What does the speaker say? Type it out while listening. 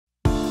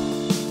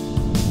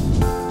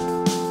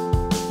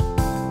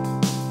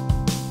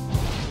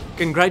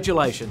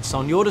Congratulations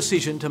on your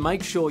decision to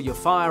make sure your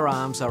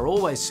firearms are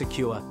always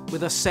secure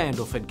with a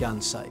Sandalford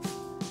gun safe.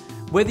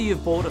 Whether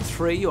you've bought a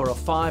 3 or a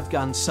 5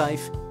 gun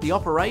safe, the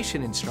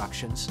operation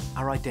instructions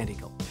are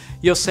identical.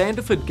 Your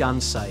Sandalford gun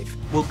safe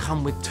will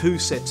come with 2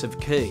 sets of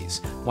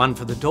keys, one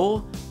for the door,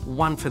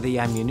 one for the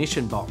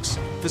ammunition box.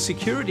 For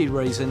security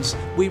reasons,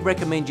 we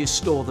recommend you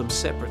store them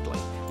separately.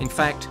 In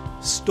fact,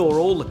 store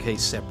all the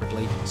keys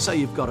separately so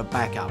you've got a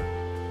backup.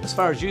 As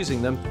far as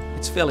using them,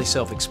 it's fairly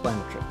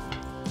self-explanatory.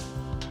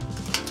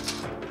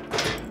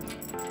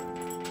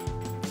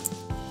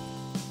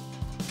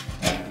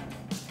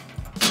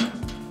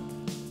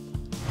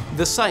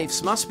 The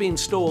safes must be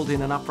installed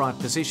in an upright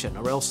position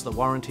or else the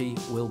warranty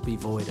will be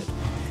voided.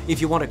 If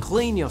you want to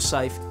clean your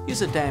safe,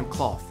 use a damp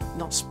cloth,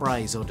 not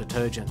sprays or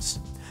detergents.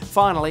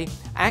 Finally,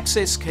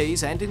 access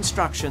keys and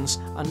instructions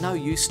are no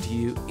use to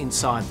you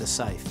inside the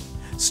safe.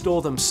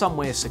 Store them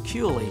somewhere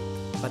securely,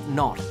 but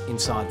not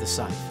inside the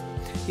safe.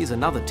 Here's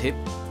another tip: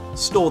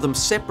 store them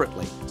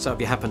separately, so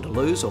if you happen to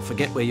lose or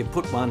forget where you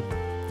put one,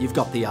 you've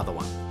got the other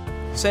one.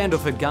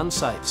 Sandalford gun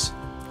safes,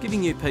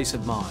 giving you peace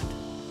of mind.